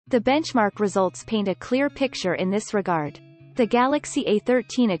The benchmark results paint a clear picture in this regard. The Galaxy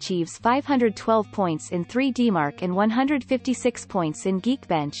A13 achieves 512 points in 3D Mark and 156 points in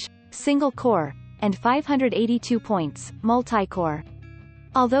Geekbench, single-core, and 582 points, multi-core.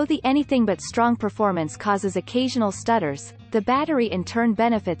 Although the anything but strong performance causes occasional stutters, the battery in turn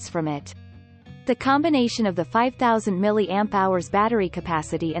benefits from it. The combination of the 5000 mAh battery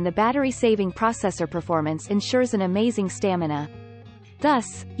capacity and the battery-saving processor performance ensures an amazing stamina.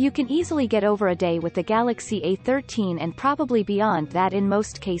 Thus, you can easily get over a day with the Galaxy A13 and probably beyond that in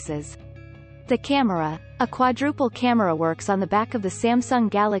most cases. The camera. A quadruple camera works on the back of the Samsung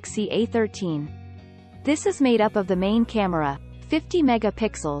Galaxy A13. This is made up of the main camera, 50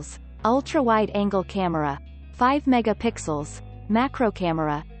 megapixels, ultra-wide-angle camera, 5 megapixels, macro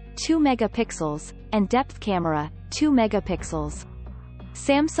camera, 2 megapixels, and depth camera, 2 megapixels.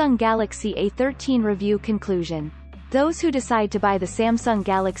 Samsung Galaxy A13 review conclusion. Those who decide to buy the Samsung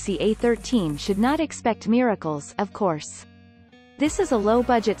Galaxy A13 should not expect miracles, of course. This is a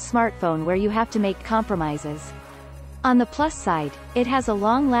low-budget smartphone where you have to make compromises. On the plus side, it has a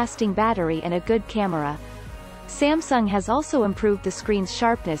long-lasting battery and a good camera. Samsung has also improved the screen's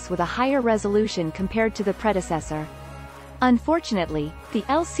sharpness with a higher resolution compared to the predecessor. Unfortunately, the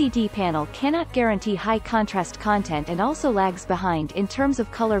LCD panel cannot guarantee high contrast content and also lags behind in terms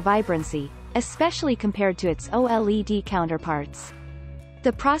of color vibrancy, especially compared to its OLED counterparts.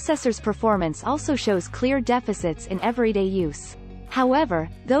 The processor's performance also shows clear deficits in everyday use. However,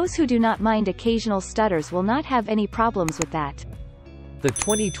 those who do not mind occasional stutters will not have any problems with that. The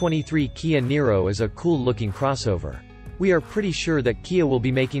 2023 Kia Niro is a cool-looking crossover. We are pretty sure that Kia will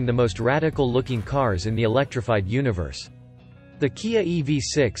be making the most radical-looking cars in the electrified universe. The Kia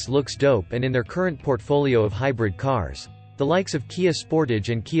EV6 looks dope, and in their current portfolio of hybrid cars, the likes of Kia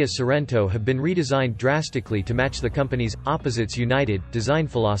Sportage and Kia Sorento have been redesigned drastically to match the company's opposites united design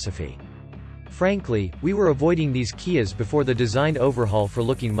philosophy. Frankly, we were avoiding these Kias before the design overhaul for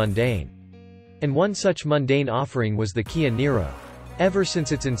looking mundane. And one such mundane offering was the Kia Niro. Ever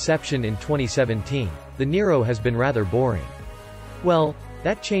since its inception in 2017, the Niro has been rather boring. Well,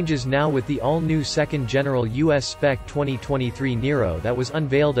 that changes now with the all-new second-general US Spec 2023 Niro that was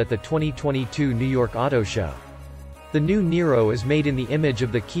unveiled at the 2022 New York Auto Show. The new Niro is made in the image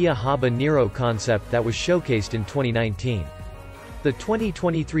of the Kia HabaNiro Concept that was showcased in 2019. The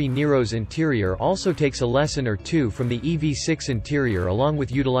 2023 Niro's interior also takes a lesson or two from the EV6 Interior, along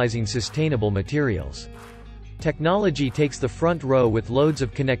with utilizing sustainable materials. Technology takes the front row with loads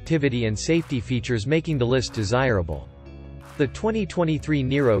of connectivity and safety features, making the list desirable. The 2023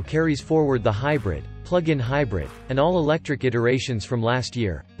 Niro carries forward the hybrid, plug-in hybrid, and all-electric iterations from last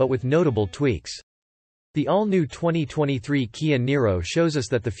year, but with notable tweaks. The all-new 2023 Kia Niro shows us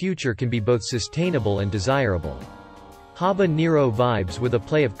that the future can be both sustainable and desirable. HabaNiro vibes with a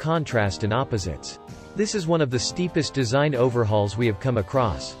play of contrast and opposites. This is one of the steepest design overhauls we have come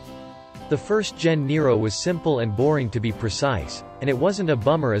across. The first-gen Niro was simple and boring, to be precise, and it wasn't a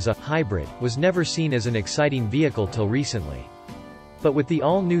bummer as a hybrid was never seen as an exciting vehicle till recently. But with the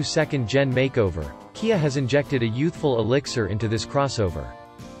all-new second-gen makeover, Kia has injected a youthful elixir into this crossover.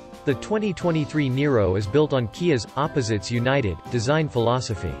 The 2023 Niro is built on Kia's opposites united design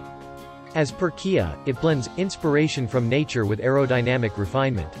philosophy. As per Kia, it blends inspiration from nature with aerodynamic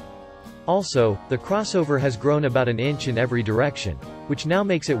refinement. Also, the crossover has grown about an inch in every direction, which now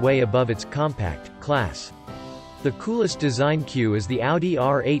makes it way above its compact class. The coolest design cue is the Audi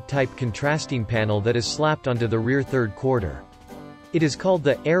R8 type contrasting panel that is slapped onto the rear third quarter. It is called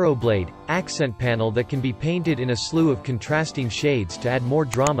the Aeroblade accent panel that can be painted in a slew of contrasting shades to add more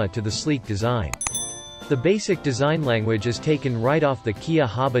drama to the sleek design. The basic design language is taken right off the Kia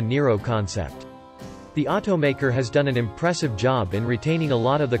HabaNiro Concept. The automaker has done an impressive job in retaining a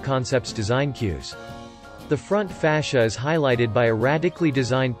lot of the concept's design cues. The front fascia is highlighted by a radically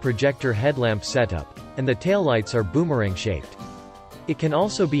designed projector headlamp setup, and the taillights are boomerang-shaped. It can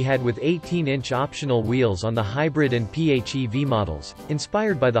also be had with 18-inch optional wheels on the hybrid and PHEV models,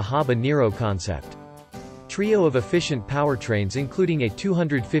 inspired by the HabaNiro concept. Trio of efficient powertrains including a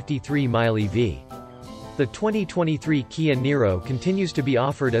 253-mile EV. The 2023 Kia Niro continues to be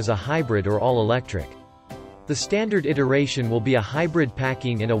offered as a hybrid or all-electric. The standard iteration will be a hybrid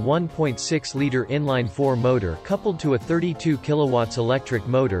packing in a 1.6-liter inline-4 motor coupled to a 32 kW electric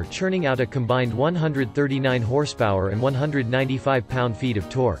motor churning out a combined 139 horsepower and 195 pound-feet of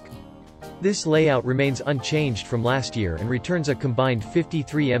torque. This layout remains unchanged from last year and returns a combined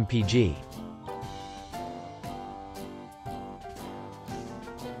 53 mpg.